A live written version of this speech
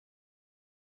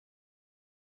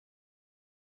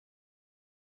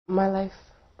My life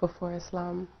before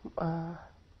Islam, I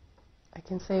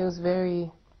can say it was very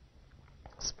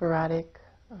sporadic,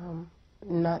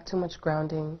 not too much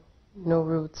grounding, no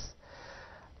roots.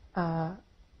 I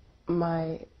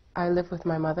live with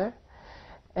my mother,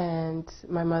 and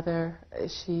my mother,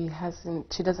 she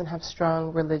doesn't have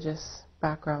strong religious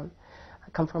background.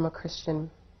 I come from a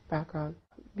Christian background.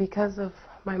 Because of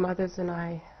my mother's and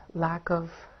I lack of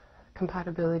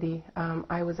compatibility,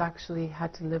 I was actually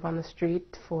had to live on the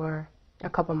street for a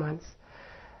couple months,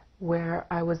 where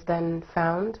I was then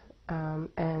found,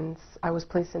 and I was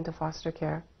placed into foster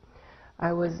care.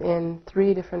 I was in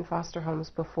 3 different foster homes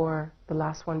before the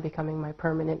last one becoming my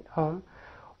permanent home,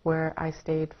 where I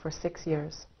stayed for 6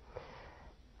 years.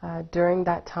 During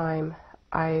that time,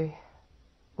 I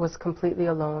was completely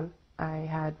alone. I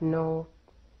had no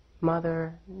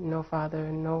mother, no father,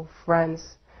 no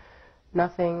friends,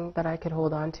 nothing that I could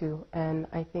hold on to. And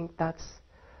I think that's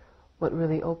what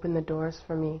really opened the doors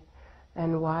for me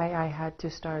and why I had to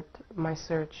start my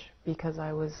search, because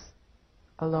I was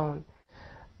alone.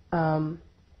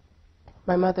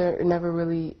 My mother never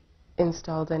really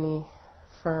installed any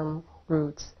firm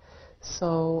roots,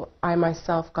 so I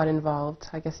myself got involved.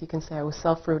 I guess you can say I was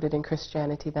self-rooted in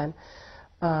Christianity then,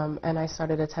 and I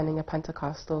started attending a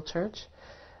Pentecostal church.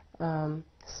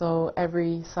 So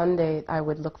every Sunday I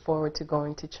would look forward to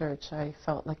going to church. I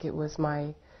felt like it was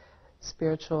my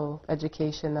spiritual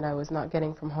education that I was not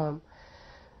getting from home.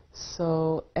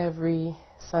 So every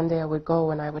Sunday I would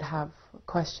go and I would have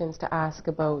questions to ask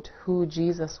about who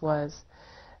Jesus was,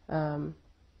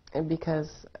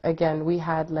 because again, we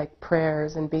had like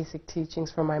prayers and basic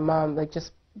teachings from my mom, like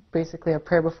just basically a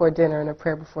prayer before dinner and a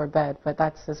prayer before bed, but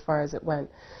that's as far as it went.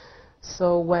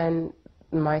 So when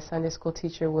my Sunday school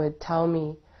teacher would tell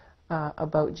me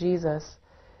about Jesus,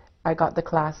 I got the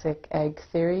classic egg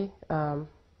theory.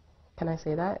 Can I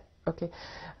say that? Okay.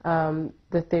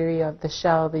 The theory of the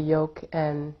shell, the yolk,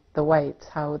 and the white,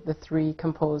 how the 3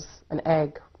 compose an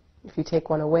egg. If you take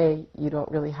one away, you don't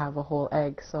really have a whole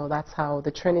egg. So that's how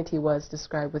the Trinity was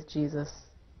described with Jesus,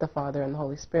 the Father, and the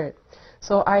Holy Spirit.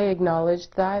 So I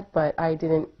acknowledged that, but I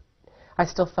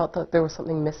still felt that there was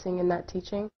something missing in that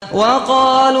teaching.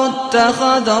 وقالوا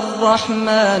اتخذ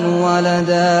الرحمن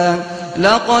ولدا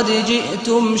لقد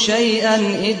جئتم شيئا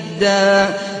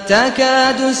إدا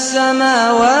تكاد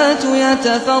السماوات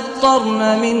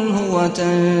يتفطرن منه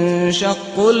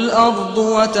وتنشق الأرض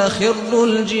وتخر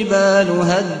الجبال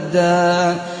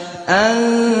هدا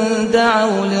أن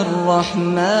دعوا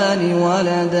للرحمن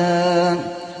ولدا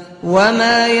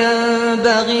وما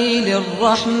ينبغي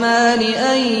للرحمن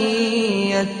أن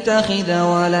يتخذ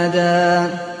ولدا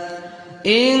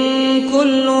إن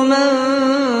كل من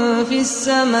في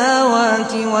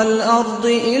السماوات والأرض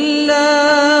إلا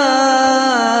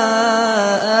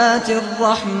آتي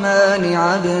الرحمن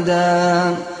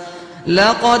عبدا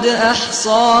لقد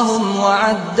أحصاهم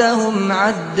وعدهم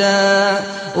عدا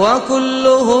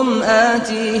وكلهم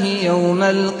آتيه يوم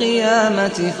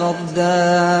القيامة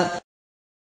فردا.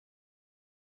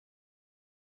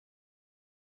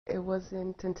 It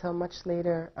wasn't until much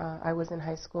later, I was in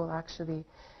high school actually,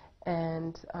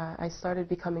 and I started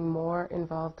becoming more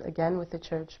involved again with the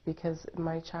church, because in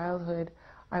my childhood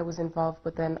I was involved,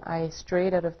 but then I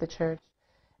strayed out of the church,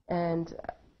 and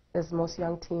as most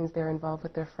young teens, they're involved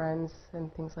with their friends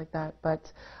and things like that,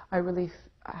 but I really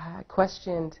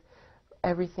questioned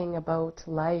everything about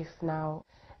life now.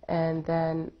 And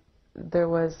then there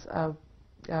was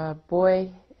a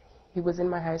boy, he was in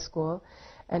my high school,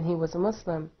 and he was a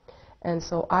Muslim. And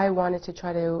so I wanted to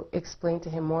try to explain to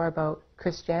him more about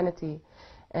Christianity,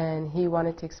 and he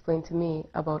wanted to explain to me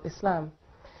about Islam.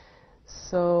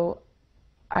 So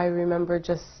I remember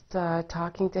just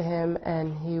talking to him,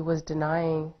 and he was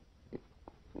denying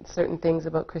certain things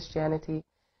about Christianity.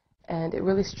 And it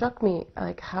really struck me,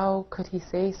 like, how could he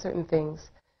say certain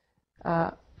things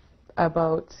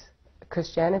about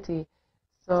Christianity?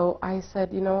 So I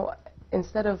said, you know,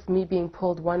 instead of me being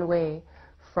pulled one way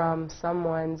from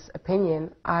someone's opinion,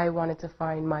 I wanted to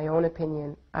find my own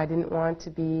opinion. I didn't want to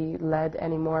be led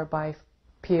anymore by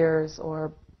peers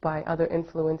or by other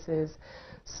influences.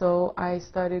 So I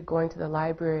started going to the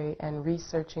library and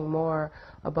researching more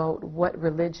about what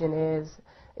religion is,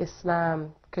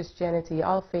 Islam, Christianity,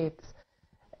 all faiths.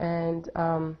 And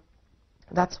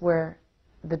that's where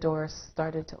the doors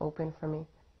started to open for me.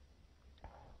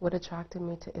 What attracted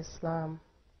me to Islam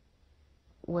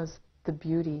was the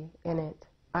beauty in it.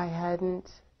 I hadn't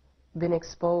been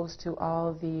exposed to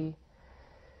all the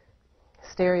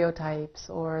stereotypes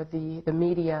or the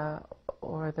media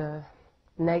or the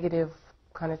negative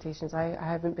connotations. I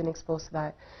haven't been exposed to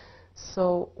that.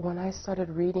 So when I started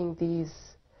reading these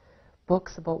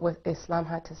books about what Islam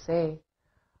had to say,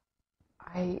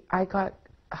 I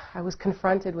was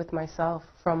confronted with myself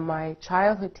from my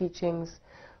childhood teachings,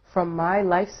 from my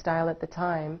lifestyle at the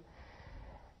time,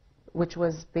 which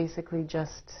was basically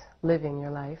just living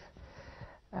your life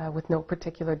with no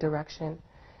particular direction,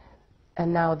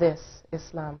 and now this,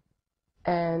 Islam.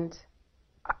 And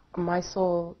my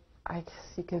soul, I guess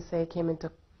you can say, came into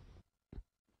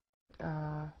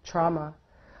trauma.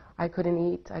 I couldn't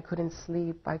eat, I couldn't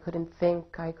sleep, I couldn't think,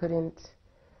 I couldn't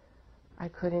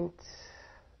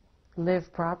live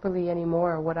properly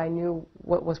anymore. What I knew,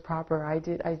 what was proper,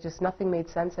 nothing made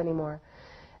sense anymore.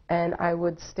 And I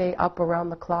would stay up around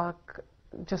the clock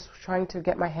just trying to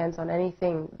get my hands on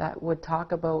anything that would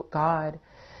talk about God,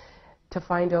 to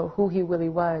find out who He really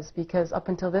was, because up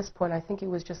until this point I think it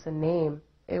was just a name.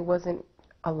 It wasn't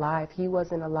alive. He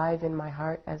wasn't alive in my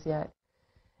heart as yet.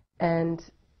 And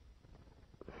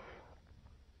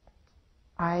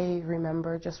I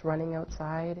remember just running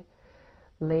outside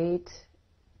late,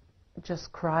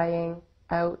 just crying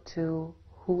out to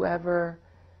whoever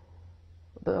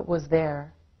was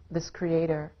there, this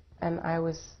Creator, and I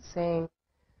was saying,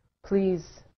 please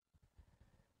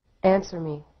answer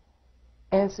me,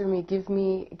 give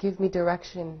me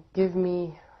direction, give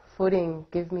me footing,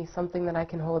 give me something that I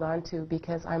can hold on to,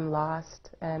 because I'm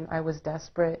lost and I was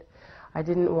desperate. I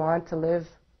didn't want to live,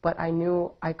 but I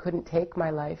knew I couldn't take my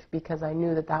life because I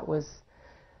knew that that was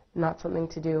not something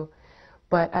to do.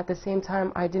 But at the same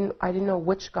time, I didn't know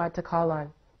which God to call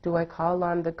on. Do I call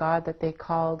on the God that they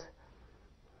called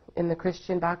in the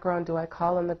Christian background? Do I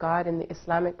call on the God in the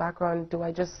Islamic background? Do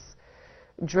I just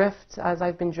drift as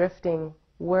I've been drifting?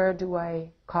 Where do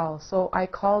I call? So I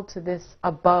called to this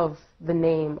above the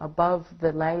name, above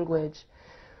the language,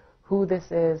 who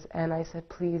this is, and I said,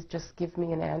 please just give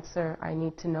me an answer. I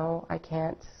need to know. I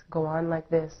can't go on like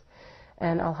this.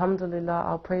 And alhamdulillah,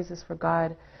 all praises for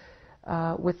God.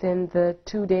 Within the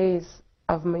 2 days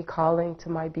of me calling to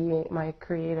my being, my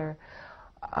Creator,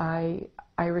 I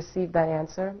received that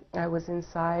answer. I was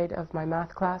inside of my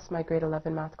math class, my grade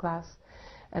 11 math class,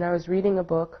 and I was reading a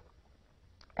book,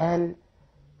 and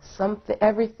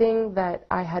everything that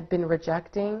I had been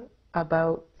rejecting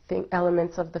about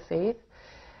elements of the faith,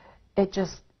 it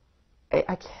just,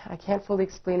 I can't fully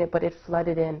explain it, but it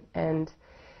flooded in, and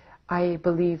I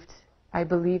believed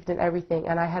in everything.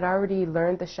 And I had already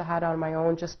learned the Shahada on my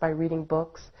own just by reading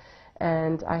books,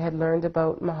 and I had learned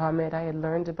about Muhammad, I had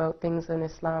learned about things in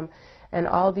Islam, and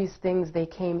all these things, they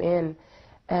came in,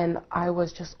 and I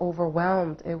was just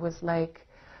overwhelmed. It was like,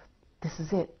 this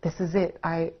is it.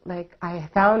 I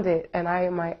found it, and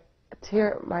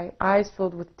my eyes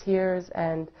filled with tears,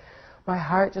 and my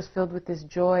heart just filled with this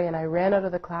joy, and I ran out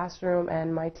of the classroom,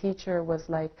 and my teacher was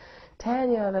like,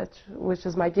 Tania, which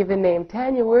is my given name,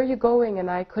 Tania, where are you going? And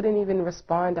I couldn't even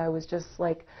respond. I was just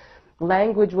like,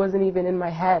 language wasn't even in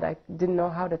my head. I didn't know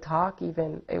how to talk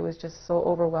even. It was just so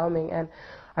overwhelming. And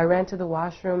I ran to the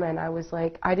washroom, and I was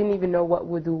like, I didn't even know what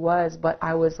wudu was, but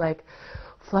I was like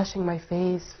flushing my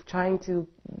face, trying to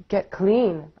get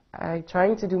clean,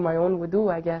 trying to do my own wudu,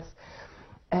 I guess.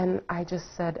 And I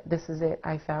just said, this is it,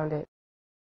 I found it.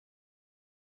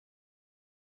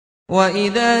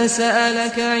 وَإِذَا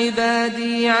سَأَلَكَ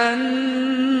عِبَادِي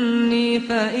عَنِّي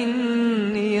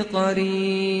فَإِنِّي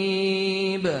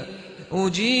قَرِيبٌ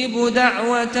أُجِيبُ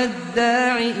دَعْوَةَ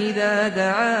الدَّاعِ إِذَا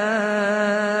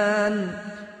دَعَانِ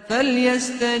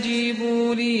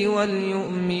فَلْيَسْتَجِيبُوا لِي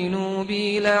وَلْيُؤْمِنُوا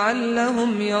بِي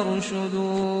لَعَلَّهُمْ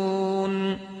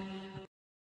يَرْشُدُونَ.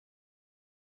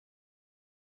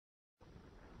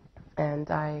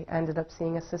 And I ended up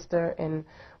seeing a sister in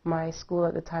my school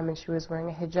at the time, and she was wearing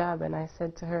a hijab, and I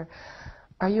said to her,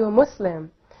 are you a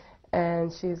Muslim?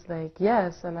 And she's like,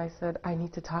 yes. And I said, I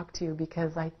need to talk to you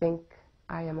because I think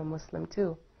I am a Muslim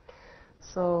too.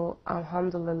 So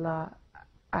alhamdulillah,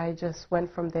 I just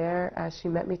went from there as she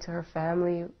met me to her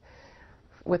family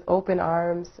with open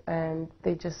arms, and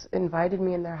they just invited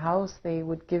me in their house. They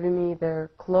would give me their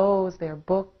clothes, their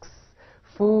books,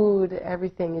 food,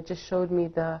 everything. It just showed me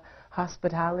the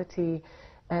hospitality,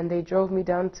 and they drove me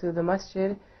down to the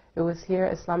masjid. It was here,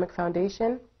 Islamic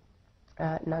Foundation,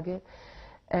 Nugget,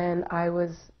 and I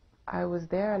was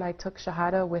there, and I took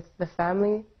Shahada with the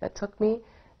family that took me,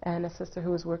 and a sister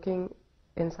who was working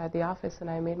inside the office, and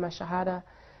I made my Shahada,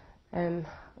 and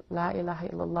La ilaha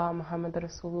illallah Muhammad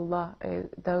Rasulullah.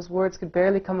 Those words could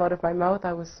barely come out of my mouth.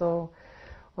 I was so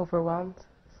overwhelmed.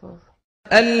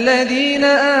 الذين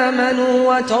آمنوا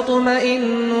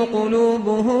وتطمئن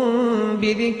قلوبهم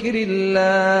بذكر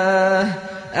الله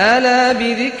ألا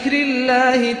بذكر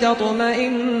الله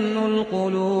تطمئن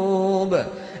القلوب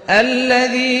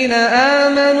الذين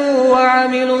آمنوا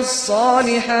وعملوا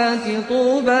الصالحات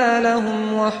طوبى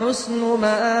لهم وحسن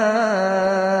مآب